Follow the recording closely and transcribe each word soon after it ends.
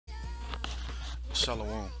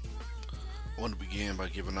Shalom. I want to begin by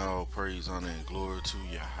giving all praise, honor, and glory to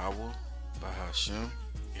Yahweh, Bahashem,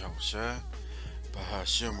 Yahushai,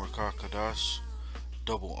 Bahashem Rakah Kadash.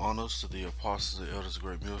 Double honors to the apostles and elders of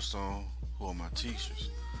Great Millstone, who are my teachers.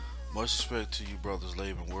 Much respect to you, brothers,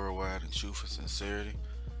 laboring worldwide in truth and sincerity.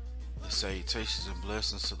 And salutations and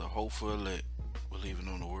blessings to the hopeful elect, believing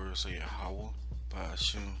on the words of Yahweh,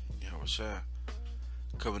 Bahashem, Yahushai.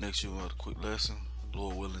 Coming next to you with another quick lesson.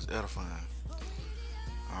 Lord willing is edifying.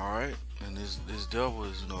 Alright, and this devil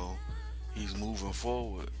is, he's moving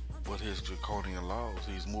forward with his draconian laws.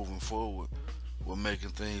 He's moving forward with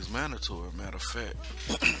making things mandatory. Matter of fact,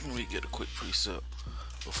 we get a quick precept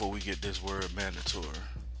before we get this word mandatory.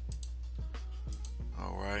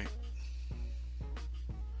 Alright,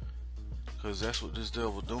 because that's what this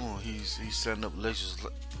devil doing. He's setting up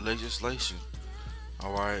legislation,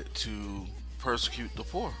 alright, to persecute the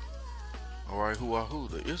poor. Alright, who?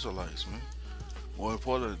 The Israelites, man. More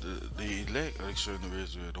importantly, the elect of the children of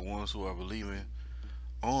Israel, the ones who are believing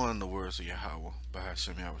on the words of Yahweh,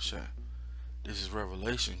 Bahashem Yahushai. This is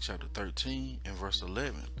Revelation chapter 13 and verse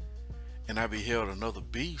 11. And I beheld another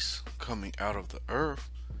beast coming out of the earth,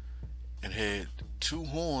 and had two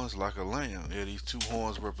horns like a lamb. Yeah, these two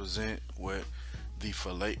horns represent what the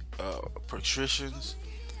patricians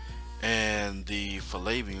and the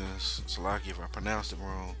Falabians, so like if I pronounced it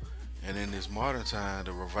wrong. And in this modern time,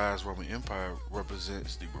 the revised Roman Empire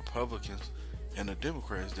represents the Republicans and the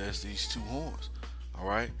Democrats. That's these two horns.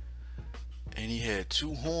 Alright? And he had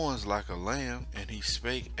two horns like a lamb, and he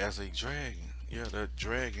spake as a dragon. Yeah, that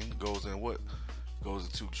dragon goes in what? Goes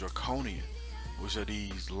into Draconian, which are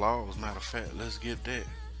these laws. Matter of fact, let's get that.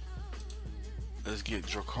 Let's get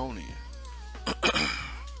Draconian.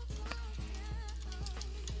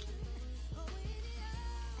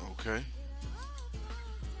 Okay.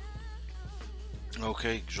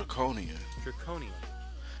 Okay, Draconian. Draconian.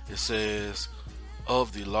 It says,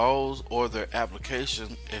 of the laws or their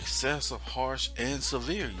application, excessive, harsh, and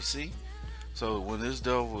severe. You see? So when this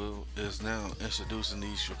devil is now introducing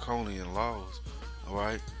these draconian laws,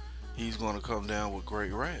 alright, he's going to come down with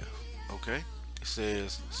great wrath. Okay? It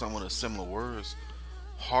says some of the similar words: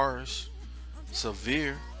 harsh,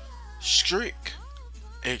 severe, strict,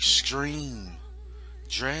 extreme,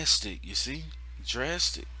 drastic. You see?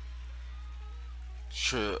 Drastic.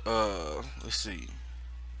 Let's see.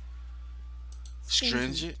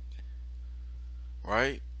 Stringent,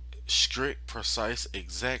 right? Strict, precise,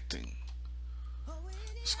 exacting.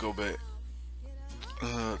 Let's go back.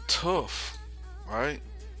 Tough, right?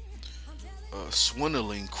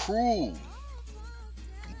 Swindling, cruel,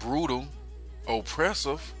 brutal,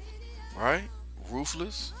 oppressive, right?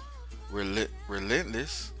 Ruthless,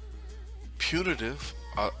 relentless, punitive,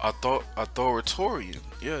 authoritarian.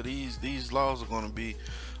 Yeah, these laws are going to be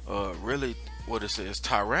really what it says,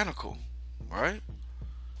 tyrannical, right?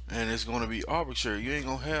 And it's going to be arbitrary. You ain't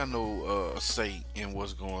gonna have no say in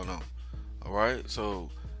what's going on. All right, so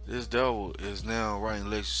this devil is now writing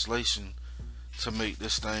legislation to make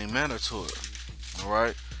this thing mandatory. All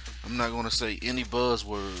right, I'm not gonna say any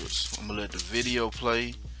buzzwords. I'm gonna let the video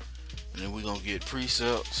play, and then we're gonna get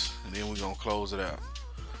precepts, and then we're gonna close it out.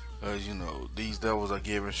 As these devils are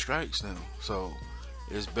giving strikes now, so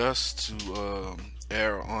it's best to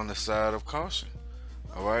err on the side of caution.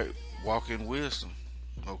 All right, walk in wisdom.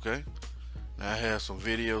 Okay, now I have some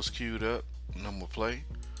videos queued up, and I'm gonna play,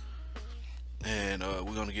 and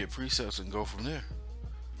we're gonna get precepts and go from there.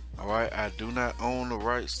 All right, I do not own the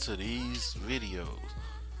rights to these videos.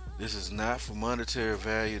 This is not for monetary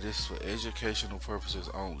value. This is for educational purposes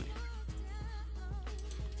only.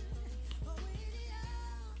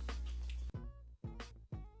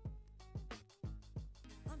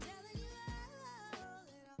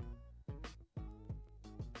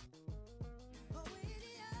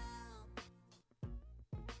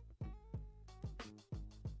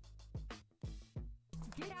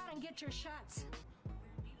 Get out and get your shots.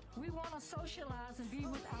 We want to socialize and be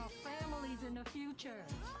with our families in the future.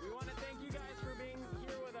 We want to thank you guys for being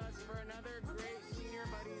here with us for another great Senior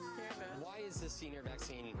Buddies Canvas. Why is this Senior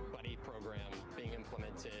Vaccine Buddy program being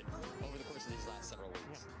implemented over the course of these last several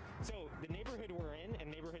weeks? So the neighborhood we're in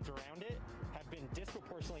and neighborhoods around it have been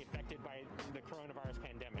disproportionately affected by the coronavirus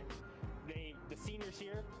pandemic. The seniors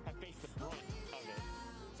here have faced the brunt of it.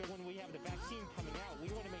 So when we have the vaccine coming out, we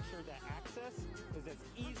want to make sure that access is as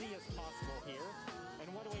easy as possible here. And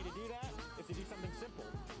one way to do that is to do something simple.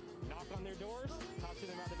 Knock on their doors, talk to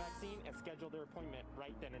them about the vaccine, and schedule their appointment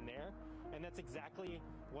right then and there. And that's exactly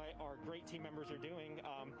what our great team members are doing,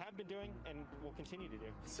 have been doing, and will continue to do.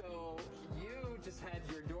 So you just had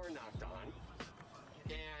your door knocked on,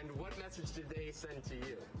 and what message did they send to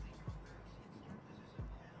you?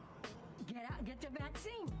 get out, get the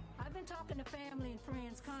vaccine. I've been talking to family and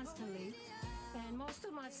friends constantly, and most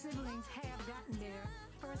of my siblings have gotten their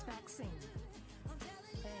first vaccine.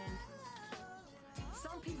 And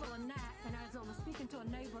some people are not, and as I was speaking to a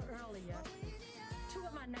neighbor earlier, 2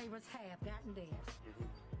 of my neighbors have gotten theirs.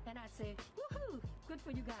 And I said, woohoo, good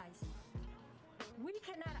for you guys. We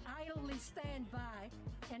cannot idly stand by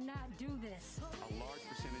and not do this. A large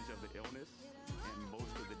percentage of the illness and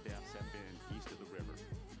most of the deaths have been east of the river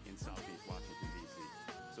in southeast Washington, D.C.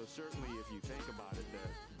 So certainly if you think about it,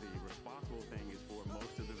 the responsible thing is for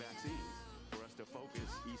most of the vaccines, for us to focus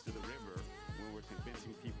east of the river when we're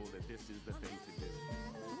convincing people that this is the thing to do.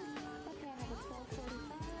 Okay, I have a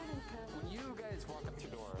 12:45. When you guys walk up to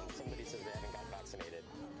your door and somebody says they haven't got vaccinated,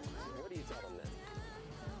 what do you tell them then?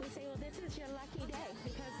 We say, well, this is your lucky day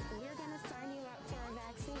because we're going to sign you up for a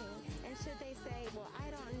vaccine. And should they say, well, I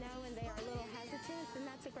don't know, and they are a little hesitant, then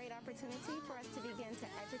that's a great opportunity for us to begin to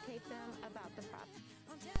educate them about the problem.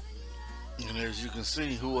 And as you can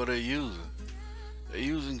see, who are they using? They're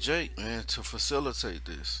using Jake, man, to facilitate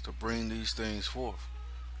this, to bring these things forth.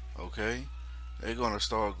 Okay? They're going to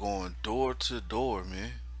start going door to door,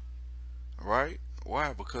 man. Right?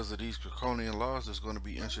 Why? Because of these draconian laws that's going to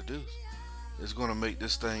be introduced. It's going to make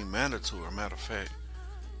this thing mandatory. Matter of fact,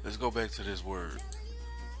 let's go back to this word.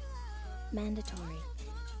 Mandatory.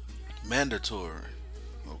 Mandatory.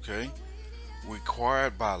 Okay?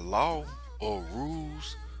 Required by law or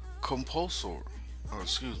rules compulsory. Oh,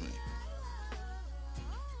 excuse me.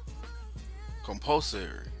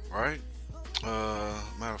 Compulsory, right?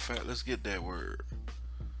 Matter of fact, let's get that word.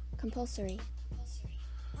 Compulsory.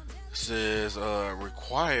 It says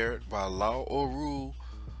required by law or rule,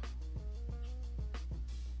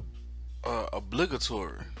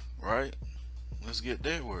 obligatory, right? Let's get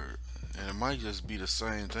that word. And it might just be the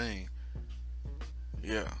same thing.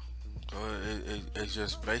 Yeah. So it's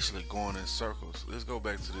just basically going in circles. Let's go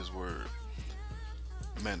back to this word.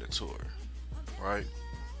 Mandatory, right?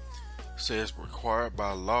 It says required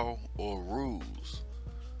by law or rules.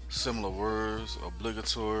 Similar words: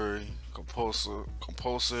 obligatory,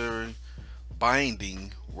 compulsory,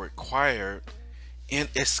 binding, required,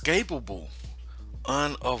 inescapable,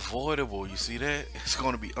 unavoidable. You see that? It's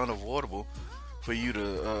going to be unavoidable for you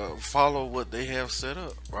to follow what they have set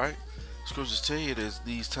up, right? Scriptures tell you that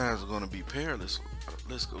these times are going to be perilous.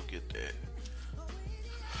 Let's go get that.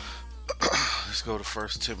 Let's go to 1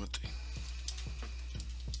 Timothy.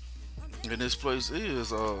 And this place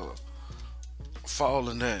is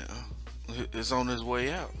falling down. It's on its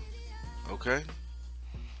way out. Okay?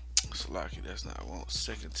 It's lucky that's not one.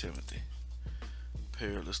 2 Timothy.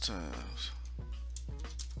 Perilous times.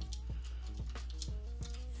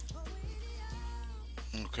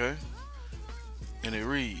 Okay? And it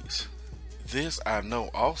reads, this I know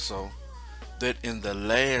also, that in the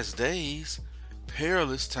last days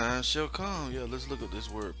perilous times shall come. Yeah, let's look at this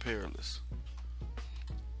word perilous.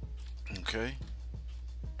 Okay.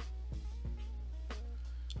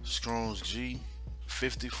 Strong's G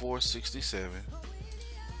 5467.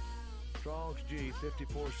 Strong's G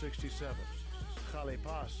 5467.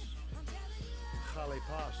 Khalipas.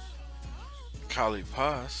 Khalipas.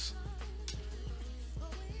 Khalipas.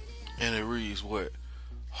 And it reads what?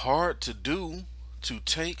 Hard to do, to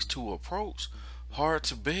take, to approach, hard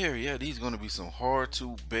to bear. Yeah, these are going to be some hard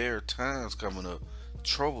to bear times coming up.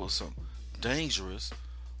 Troublesome, dangerous,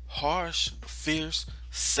 harsh, fierce,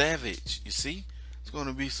 savage. You see? It's going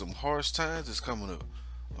to be some harsh times that's coming up.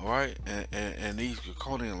 Alright? And these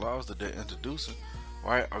draconian laws that they're introducing,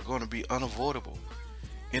 right, are going to be unavoidable,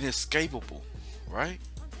 inescapable. Right?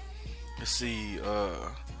 Let's see,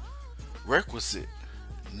 requisite,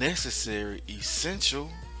 necessary, essential,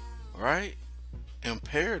 right,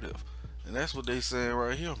 imperative. And that's what they're saying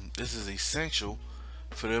right here. This is essential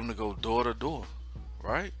for them to go door to door,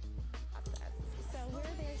 right? So we're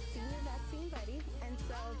their senior vaccine buddy, and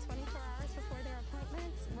so 24 hours before their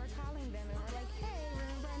appointments, we're calling them and we're like, hey,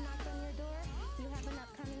 remember I knocked on your door? You have an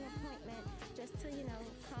upcoming appointment, just to,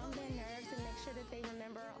 calm their nerves and make sure that they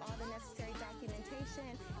remember all the necessary documentation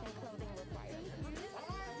and clothing requirements.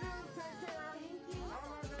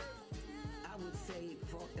 I would say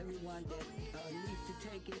for everyone that needs to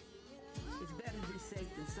take it, it's better to be safe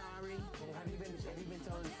than sorry. Have you been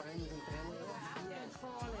telling friends and family? I've been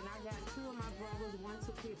calling. I got 2 of my brothers. One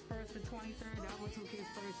took his first the 23rd. The other took his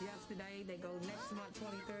first yesterday. They go next month,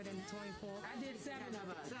 23rd and the 24th. I did 7 of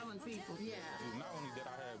us. Selling people. Yeah. Not only did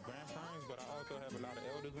I have grandparents, but I also have a lot of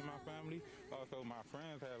elders in my family. Also, my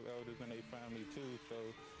friends have elders in their family too. So,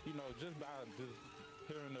 just by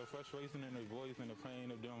hearing the frustration in his voice and the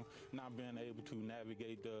pain of them not being able to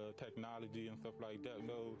navigate the technology and stuff like that.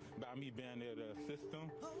 So by me being there to assist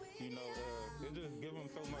them, you know, it just give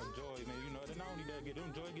them so much joy. And you know, not only that, get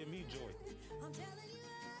them joy, give me joy.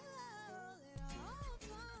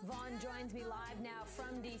 Vaughn joins me live now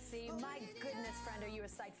from D.C. My goodness, friend, are you a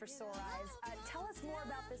sight for sore eyes? Tell us more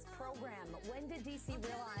about this program. When did D.C.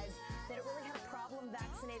 realize that it really had a problem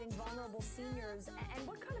vaccinating vulnerable seniors? And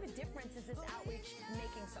what kind of a difference is this outreach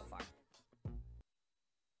making so far?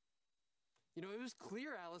 You know, it was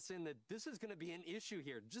clear, Allison, that this is going to be an issue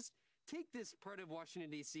here. Just take this part of Washington,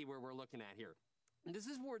 D.C. where we're looking at here. And this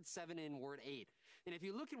is Ward 7 and Ward 8. And if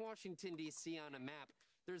you look at Washington, D.C. on a map,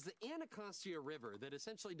 there's the Anacostia River that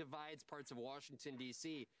essentially divides parts of Washington,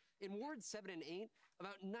 D.C. In Ward 7 and 8,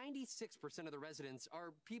 about 96% of the residents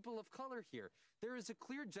are people of color here. There is a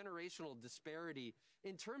clear generational disparity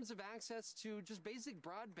in terms of access to just basic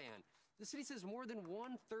broadband. The city says more than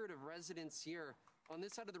 1/3 of residents here on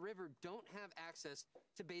this side of the river don't have access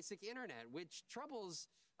to basic internet, which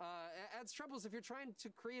adds troubles if you're trying to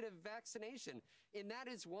create a vaccination. And that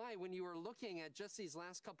is why when you are looking at just these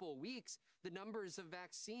last couple of weeks, the numbers of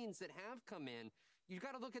vaccines that have come in, you've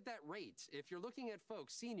got to look at that rate. If you're looking at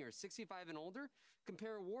folks, seniors, 65 and older,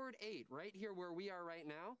 compare Ward 8 right here where we are right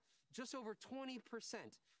now, just over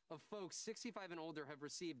 20% of folks 65 and older have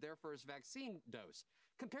received their first vaccine dose.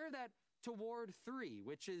 Compare that to Ward 3,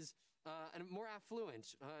 which is more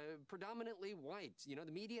affluent, predominantly white. You know,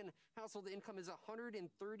 the median household income is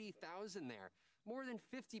 $130,000 there. More than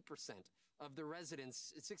 50% of the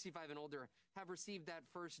residents 65 and older have received that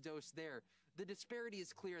first dose there. The disparity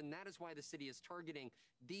is clear, and that is why the city is targeting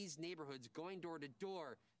these neighborhoods, going door to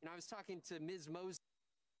door. And I was talking to Ms. Moses.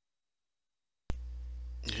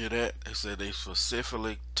 You hear that? They said they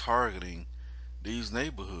specifically targeting these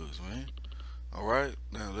neighborhoods, man. All right,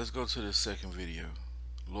 now let's go to the second video.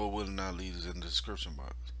 Lord willing, I'll leave this in the description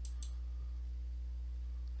box.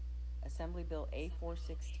 Assembly Bill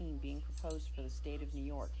A416 being proposed for the state of New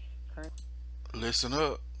York. Listen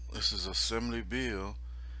up. This is Assembly Bill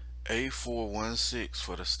A416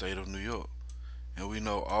 for the state of New York. And we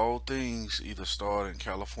know all things either start in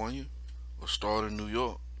California or start in New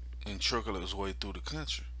York and trickle its way through the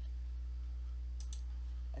country.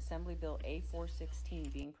 Assembly Bill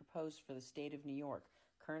A416 being proposed for the state of New York.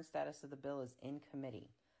 Current status of the bill is in committee.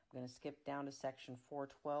 I'm going to skip down to section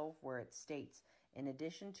 412 where it states, in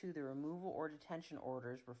addition to the removal or detention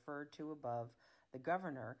orders referred to above, the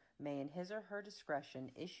governor may in his or her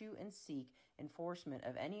discretion issue and seek enforcement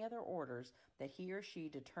of any other orders that he or she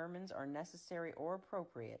determines are necessary or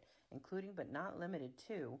appropriate, including but not limited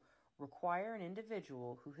to, require an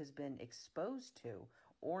individual who has been exposed to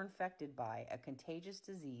or infected by a contagious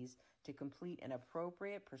disease to complete an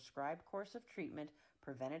appropriate prescribed course of treatment,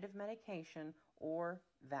 preventative medication, or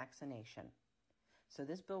vaccination. So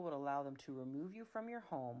this bill would allow them to remove you from your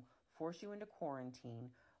home, force you into quarantine,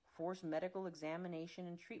 force medical examination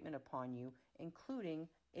and treatment upon you, including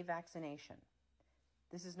a vaccination.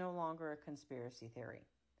 This is no longer a conspiracy theory.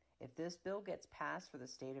 If this bill gets passed for the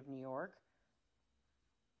state of New York,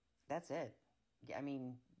 that's it. I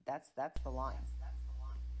mean, that's the line.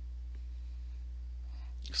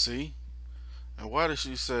 See? And why did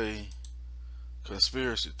she say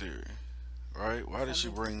conspiracy theory? Right? Why did she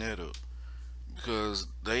bring that up? Because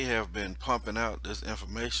they have been pumping out this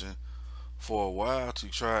information for a while to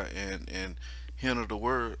try and hinder the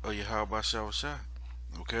word of Yahweh Shah.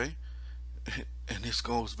 Okay? And this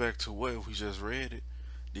goes back to what we just read it.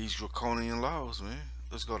 These draconian laws, man.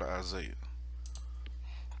 Let's go to Isaiah.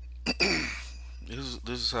 This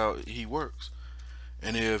is how he works.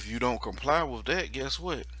 And if you don't comply with that, guess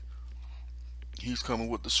what? He's coming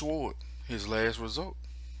with the sword. His last result.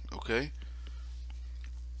 Okay?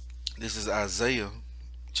 This is Isaiah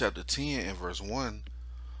chapter 10 and verse 1.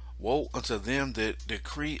 Woe unto them that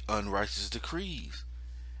decree unrighteous decrees,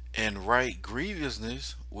 and write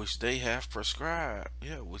grievousness which they have prescribed.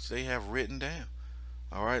 Yeah, which they have written down.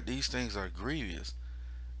 Alright, these things are grievous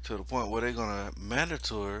to the point where they're gonna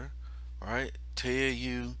mandatory, right, tell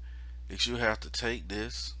you that you have to take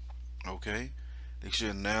this, okay, that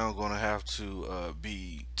you're now gonna have to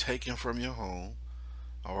be taken from your home,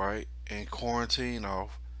 alright, and quarantined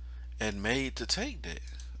off and made to take that.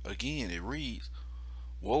 Again, it reads,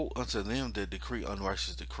 woe unto them that decree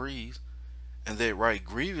unrighteous decrees, and that write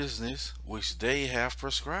grievousness which they have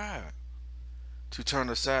prescribed, to turn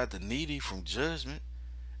aside the needy from judgment,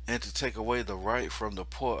 and to take away the right from the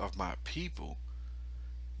poor of my people,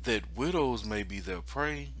 that widows may be their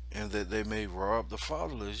prey, and that they may rob the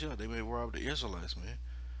fatherless. Yeah, they may rob the Israelites, man.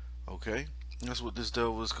 Okay? That's what this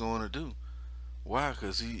devil is going to do. Why?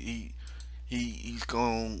 Because he he's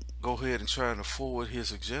gonna go ahead and try to forward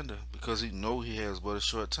his agenda because he know he has but a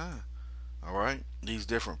short time. All right, these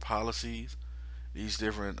different policies, these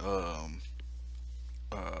different uh,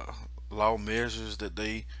 law measures that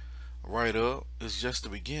they write up is just the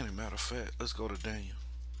beginning. Matter of fact, let's go to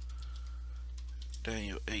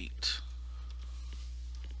Daniel 8.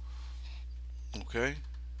 Okay,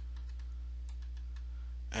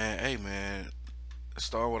 and hey man,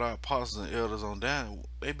 start with our apostles and elders on down.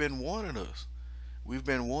 They've been warning us. We've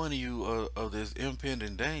been warning you of this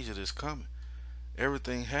impending danger that's coming.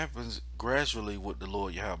 Everything happens gradually with the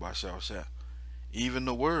Lord Yahweh Shah. Even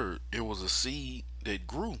the word, it was a seed that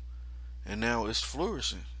grew and now it's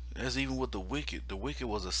flourishing. As even with the wicked. The wicked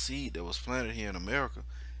was a seed that was planted here in America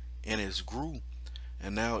and it's grew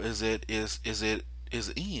and now is at its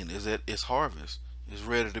harvest. It's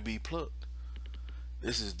ready to be plucked.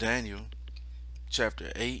 This is Daniel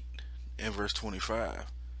chapter 8 and verse 25.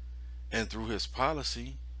 And through his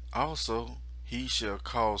policy also he shall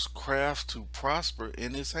cause craft to prosper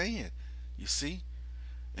in his hand. You see?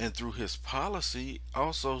 And through his policy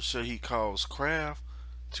also shall he cause craft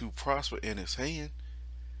to prosper in his hand,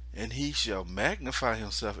 and he shall magnify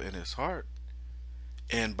himself in his heart,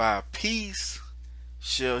 and by peace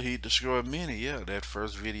shall he destroy many. Yeah, that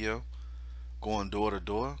first video going door to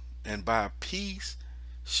door. And by peace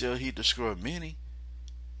shall he destroy many,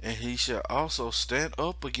 and he shall also stand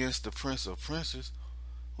up against the prince of princes.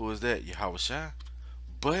 Who is that? Yahweh.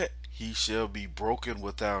 But he shall be broken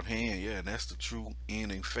without hand. Yeah, and that's the true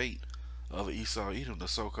ending fate of Esau Edom, the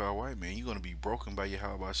so-called white man. You're going to be broken by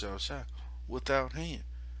Yahweh Shah without hand.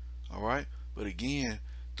 All right? But again,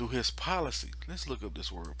 through his policy. Let's look up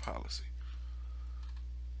this word policy.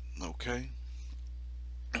 Okay?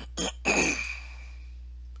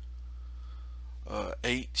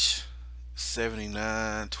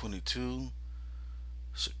 H7922.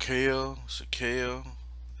 Shakel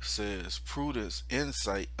says prudence,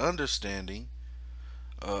 insight, understanding.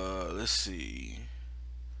 Let's see.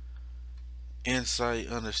 Insight,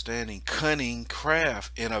 understanding, cunning,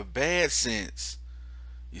 craft in a bad sense.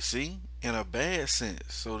 You see? In a bad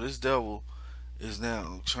sense. So this devil is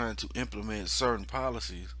now trying to implement certain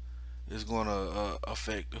policies that's going to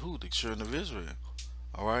affect who? The children of Israel.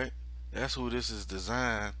 Alright? That's who this is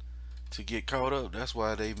designed to get caught up. That's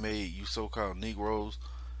why they made you so-called Negroes,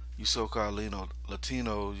 you so-called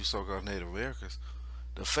Latinos, you so-called Native Americans,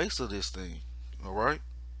 the face of this thing. Alright?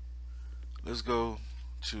 Let's go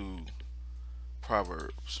to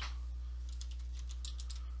Proverbs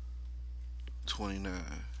 29.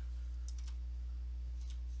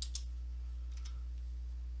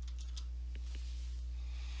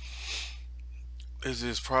 This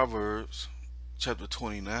is Proverbs chapter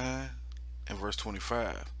 29 and verse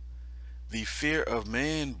 25. The fear of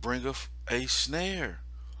man bringeth a snare,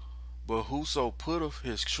 but whoso putteth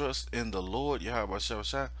his trust in the Lord Yahweh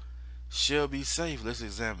shall be safe. Let's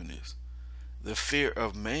examine this. The fear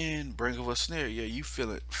of man bringeth a snare. Yeah, you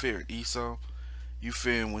feel it, fear Esau. You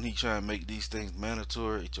fearing when he try to make these things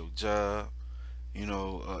mandatory at your job, you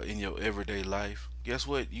know, in your everyday life. Guess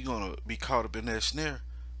what? You're gonna be caught up in that snare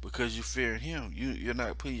because you fearing him. You're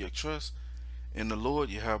not putting your trust in the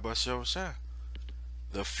Lord Yahweh Shah.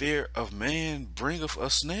 The fear of man bringeth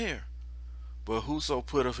a snare, but whoso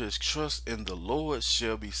putteth his trust in the Lord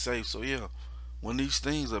shall be safe. So yeah, when these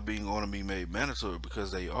things are going to be made mandatory,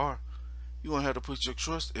 because they are, you're going to have to put your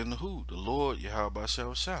trust in the who? The Lord Yahweh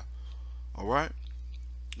Shah. Alright?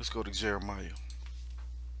 Let's go to Jeremiah.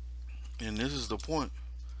 And this is the point.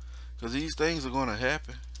 Because these things are going to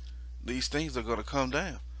happen. These things are going to come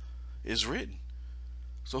down. It's written.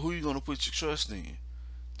 So who you going to put your trust in?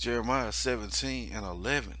 Jeremiah 17 and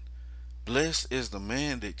 11. Blessed is the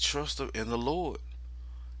man that trusteth in the Lord,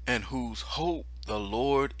 and whose hope the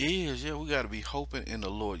Lord is. Yeah, we got to be hoping in the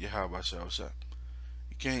Lord Yahweh Shah.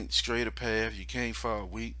 You can't stray the path. You can't fall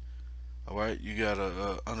weak. All right, you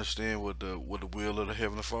gotta understand what the will of the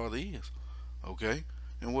Heavenly Father is. Okay,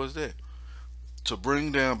 and what's that? To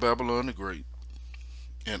bring down Babylon the Great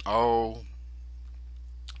in all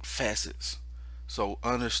facets. So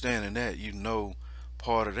understanding that, you know,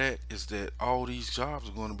 part of that is that all these jobs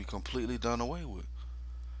are going to be completely done away with.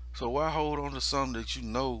 So why hold on to something that you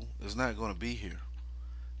know is not going to be here?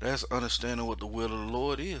 That's understanding what the will of the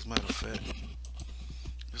Lord is. Matter of fact,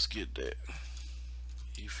 let's get that.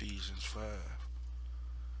 Ephesians 5.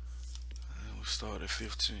 And we start at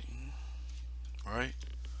 15. Right?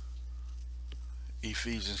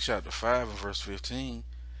 Ephesians chapter 5 and verse 15.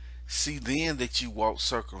 See then that you walk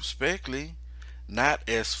circumspectly, not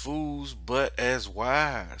as fools, but as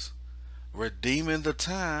wise, redeeming the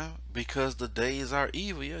time, because the days are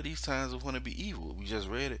evil. Yeah, these times are going to be evil. We just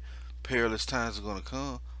read it. perilous times are going to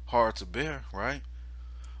come, hard to bear, right?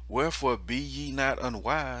 Wherefore be ye not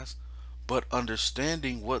unwise, but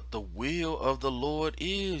understanding what the will of the Lord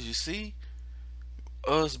is. You see,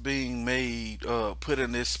 us being made, put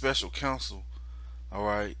in this special counsel, all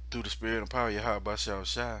right, through the Spirit and power of Yahweh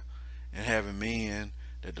Shai, and having men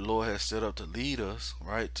that the Lord has set up to lead us,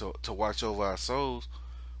 right, to watch over our souls.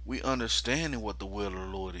 We understanding what the will of the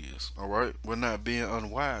Lord is, all right. We're not being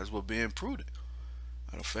unwise, we're being prudent.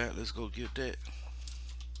 Matter of fact, let's go get that.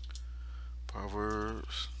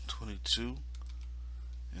 Proverbs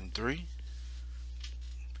 22:3.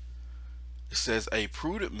 It says, a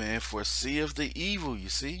prudent man foreseeth the evil. You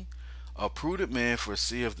see, a prudent man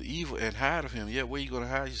foreseeth the evil and hide of him. Yeah, where you going to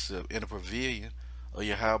hide yourself? In a pavilion of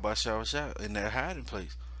Yahweh Shah, in that hiding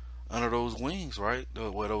place, under those wings, right?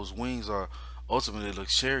 Where those wings are ultimately like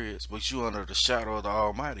chariots, but you under the shadow of the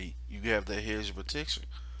Almighty. You have that hedge of protection,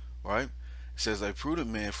 right? It says, a prudent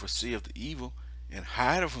man foreseeth the evil and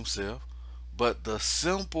hide of himself, but the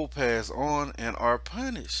simple pass on and are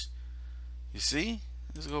punished. You see?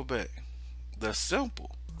 Let's go back. The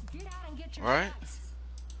simple, right?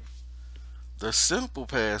 The simple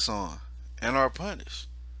pass on and are punished.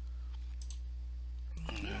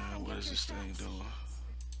 What is this thing doing?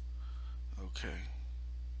 Okay.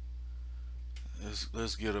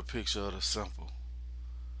 Let's get a picture of the simple.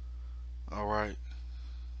 All right.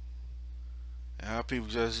 And how people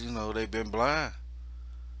just, they've been blind.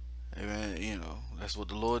 And, that's what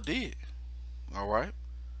the Lord did. All right.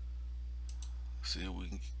 See if we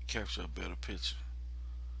can capture a better picture.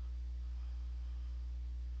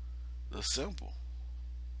 The simple.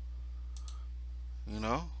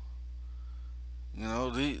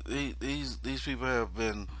 These people have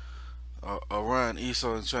been around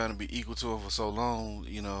Esau and trying to be equal to him for so long.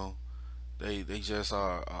 They just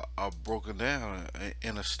are broken down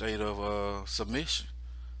in a state of submission,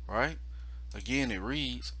 right? Again, it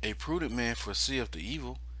reads, a prudent man foreseeth the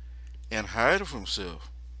evil and hideth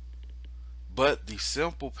himself, but the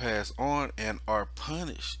simple pass on and are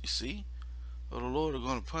punished. You see? Well, the Lord are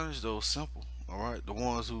going to punish those simple, all right? The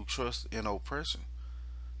ones who trust in oppression,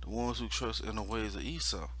 the ones who trust in the ways of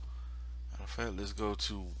Esau. Matter of fact, let's go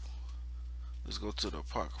to the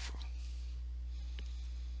Apocrypha.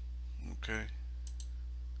 Okay.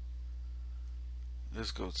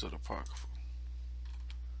 Let's go to the Apocrypha.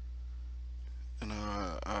 And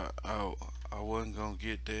I wasn't gonna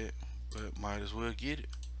get that, but might as well get it.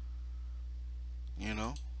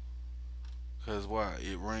 Cause why?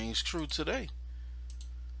 It rings true today.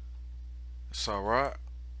 Sirach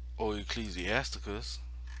or Ecclesiasticus,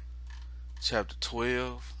 chapter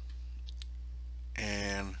 12,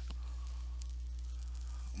 and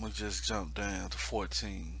I'm gonna just jump down to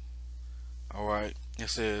 14. All right. It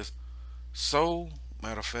says, so,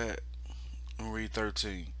 matter of fact, I'm gonna read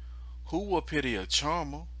 13. Who will pity a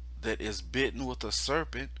charmer that is bitten with a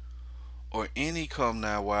serpent, or any come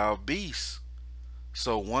nigh wild beast?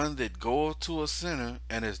 So one that goeth to a sinner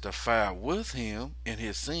and is defiled with him in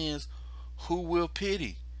his sins, who will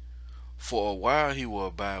pity? For a while he will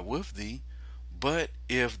abide with thee, but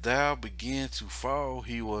if thou begin to fall,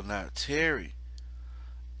 he will not tarry.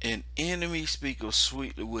 An enemy speaketh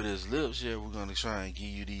sweetly with his lips. Yeah, we're going to try and give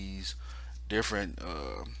you these different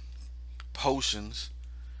potions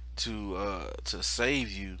to save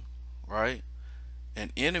you, right?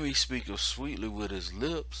 An enemy speaketh sweetly with his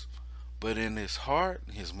lips, but in his heart,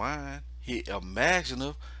 his mind, he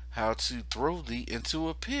imagineth how to throw thee into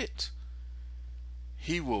a pit.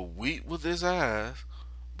 He will weep with his eyes,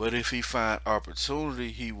 but if he find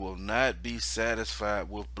opportunity, he will not be satisfied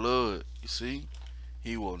with blood. You see?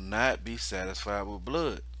 He will not be satisfied with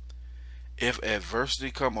blood. If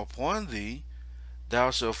adversity come upon thee,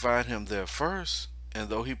 thou shalt find him there first, and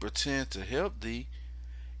though he pretend to help thee,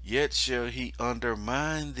 yet shall he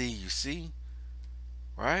undermine thee. You see?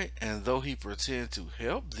 Right? And though he pretend to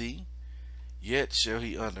help thee, yet shall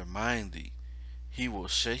he undermine thee. He will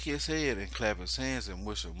shake his head and clap his hands and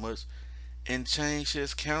whistle much and change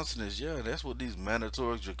his countenance. Yeah, that's what these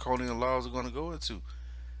mandatory draconian laws are going to go into.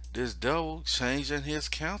 This devil changing his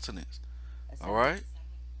countenance. All right?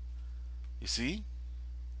 You see?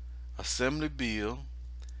 Assembly Bill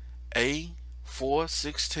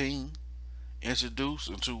A416 introduced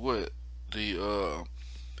into what? The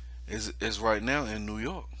is right now in New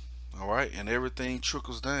York. All right? And everything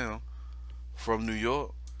trickles down from New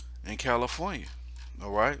York and California.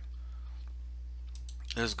 All right?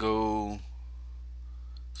 Let's go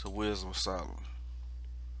to Wisdom of Solomon.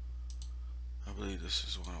 I believe this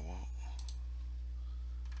is what I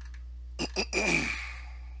want.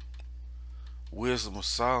 Wisdom of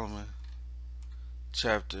Solomon,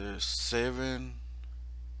 chapter 7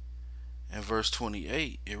 And verse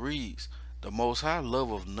 28, it reads, the Most High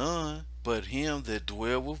loveth none but him that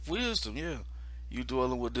dwell with wisdom. Yeah, you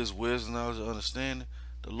dwelling with this wisdom, knowledge, and understanding.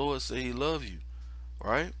 The Lord said he love you,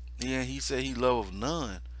 right? Yeah, he said he loveth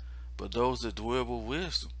none but those that dwell with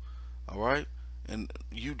wisdom. All right? And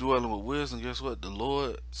you dwelling with wisdom, guess what? The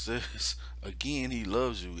Lord says again he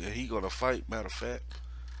loves you and he gonna fight. Matter of fact,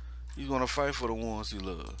 he's gonna fight for the ones he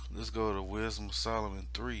loves. Let's go to Wisdom of Solomon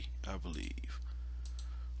 3, I believe.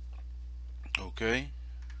 Okay.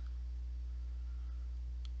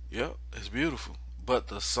 Yep, it's beautiful. But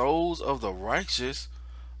the souls of the righteous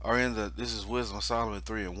are in the, this is Wisdom of Solomon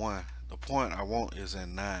 3 and 1. The point I want is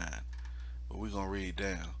in 9. But we're gonna read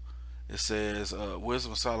down. It says,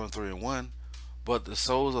 Wisdom of Solomon 3 and 1. But the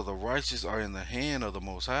souls of the righteous are in the hand of the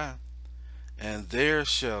Most High, and there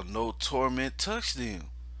shall no torment touch them.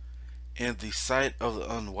 In the sight of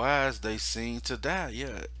the unwise they seem to die.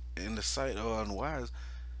 Yeah, in the sight of unwise,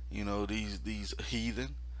 you know, these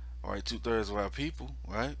heathen, all right, 2/3 of our people,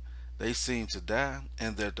 right? They seem to die,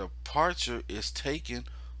 and their departure is taken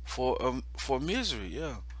for misery.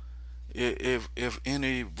 Yeah, if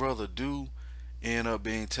any brother do end up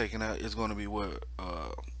being taken out, it's going to be what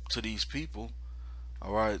to these people,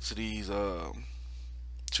 all right, to these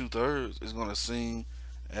 2/3 is going to seem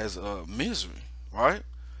as misery, right?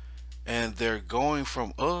 And they're going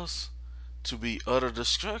from us to be utter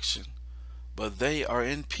destruction, but they are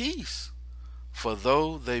in peace. For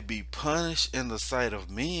though they be punished in the sight of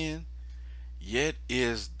men, yet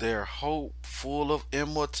is their hope full of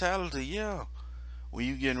immortality. Yeah, when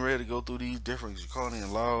you getting ready to go through these different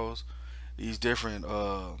draconian laws, these different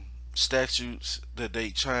statutes that they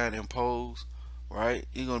try and impose, right?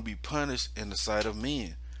 You're going to be punished in the sight of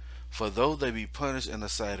men. For though they be punished in the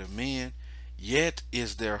sight of men, yet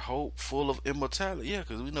is their hope full of immortality. Yeah,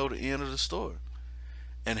 because we know the end of the story.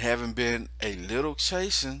 And having been a little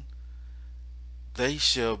chastened, they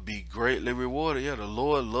shall be greatly rewarded. Yeah, the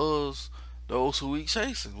Lord loves those who he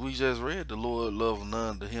chastens. We just read the Lord loveth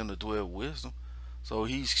none to him that dwell with wisdom. So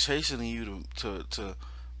he's chastening you to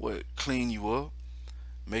what, clean you up,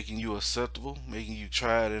 making you acceptable, making you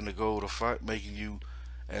tried in the gold of fire, making you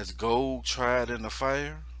as gold tried in the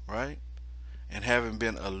fire, right? And having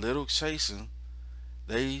been a little chastened,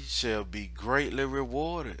 they shall be greatly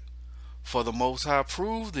rewarded. For the Most High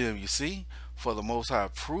proved them, you see, for the Most High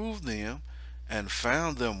proved them and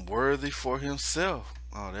found them worthy for himself.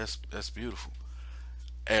 Oh, that's beautiful.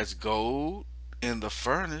 As gold in the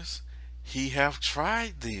furnace, he hath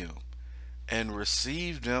tried them and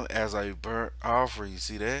received them as a burnt offering. You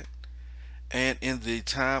see that? And in the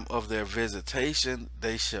time of their visitation,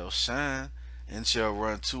 they shall shine and shall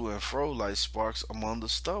run to and fro like sparks among the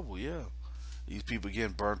stubble. Yeah, these people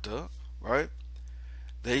getting burnt up, right?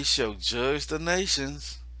 They shall judge the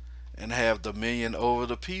nations and have dominion over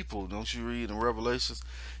the people. Don't you read in Revelations,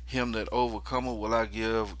 him that overcometh will I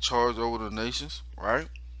give charge over the nations, right?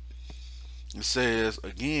 It says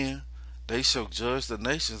again, they shall judge the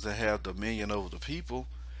nations and have dominion over the people,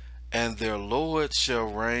 and their Lord shall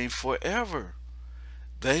reign forever.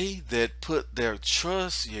 They that put their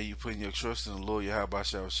trust, yeah, you putting your trust in the Lord Yahweh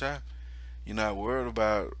Shai. You're not worried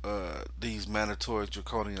about these mandatory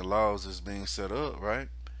draconian laws that's being set up, right?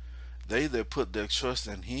 They that put their trust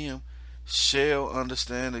in him shall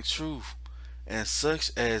understand the truth, and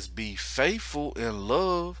such as be faithful in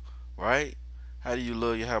love, right? How do you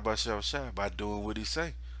love Yahweh Shai? By doing what he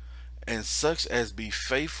say. And such as be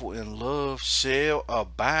faithful in love shall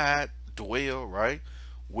abide, dwell, right,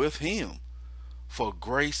 with him. For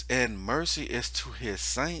grace and mercy is to his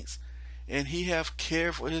saints, and he have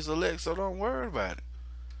care for his elect. So don't worry about it.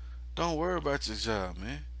 Don't worry about your job,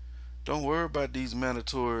 man. Don't worry about these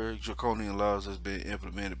mandatory draconian laws that's been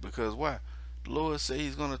implemented, because why? The Lord said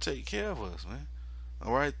he's going to take care of us, man.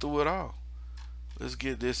 All right, through it all. Let's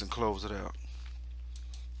get this and close it out.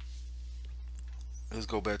 Let's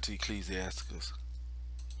go back to Ecclesiasticus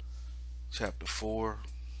chapter 4,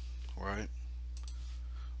 right?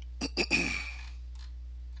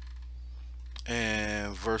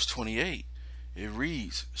 And verse 28, it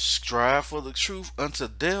reads, strive for the truth unto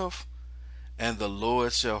death, and the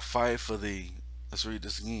Lord shall fight for thee. Let's read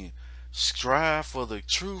this again. Strive for the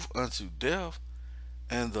truth unto death,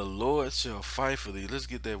 and the Lord shall fight for thee. Let's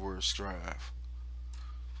get that word strive.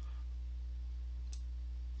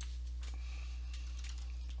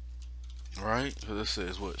 Right? So this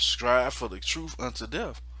says what? Strive for the truth unto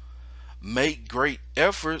death. Make great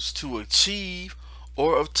efforts to achieve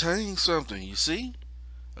or obtain something. You see?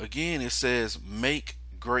 Again, it says make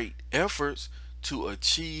great efforts to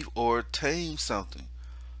achieve or attain something.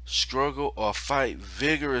 Struggle or fight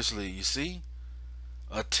vigorously. You see?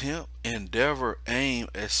 attempt, endeavor, aim,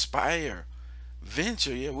 aspire,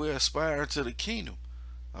 venture. Yeah, we're aspiring to the kingdom.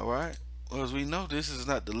 All right. Well, as we know, this is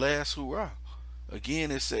not the last hurrah.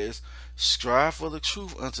 Again, it says, strive for the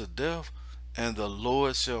truth unto death, and the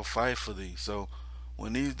Lord shall fight for thee. So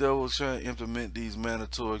when these devils try to implement these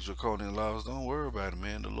mandatory draconian laws, don't worry about it,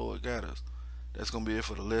 man. The Lord got us. That's going to be it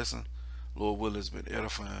for the lesson. Lord willing, it's been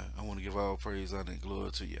edifying. I want to give all praise, honor, and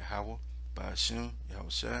glory to Yahweh, by Hashem, Yahweh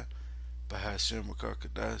Shai, by Hashem, Makar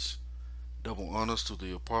Kadash. Double honors to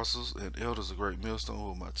the apostles and elders of Great Millstone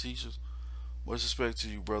who are my teachers. Much respect to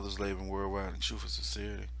you brothers living worldwide in truth and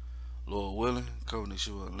sincerity. Lord willing, covenant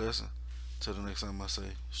sure and lesson. Till the next time I say,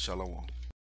 Shalom.